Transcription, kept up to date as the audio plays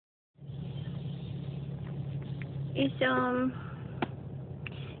It's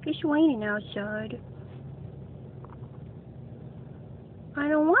raining outside. I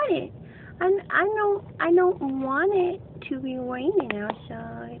don't want it. I don't want it to be raining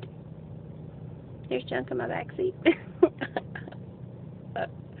outside. There's junk in my backseat.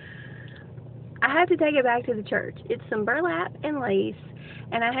 I have to take it back to the church. It's some burlap and lace,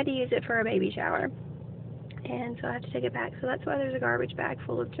 and I had to use it for a baby shower. And so I have to take it back. So that's why there's a garbage bag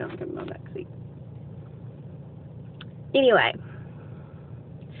full of junk in my backseat. Anyway,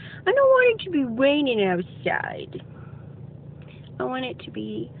 I don't want it to be raining outside. I want it to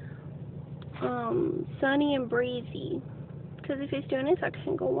be sunny and breezy. Because if it's doing this, I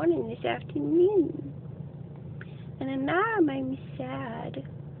can't go running this afternoon. And then that made me sad.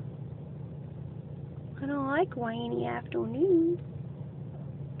 I don't like rainy afternoons.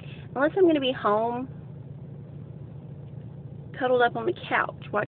 Unless I'm going to be home, cuddled up on the couch,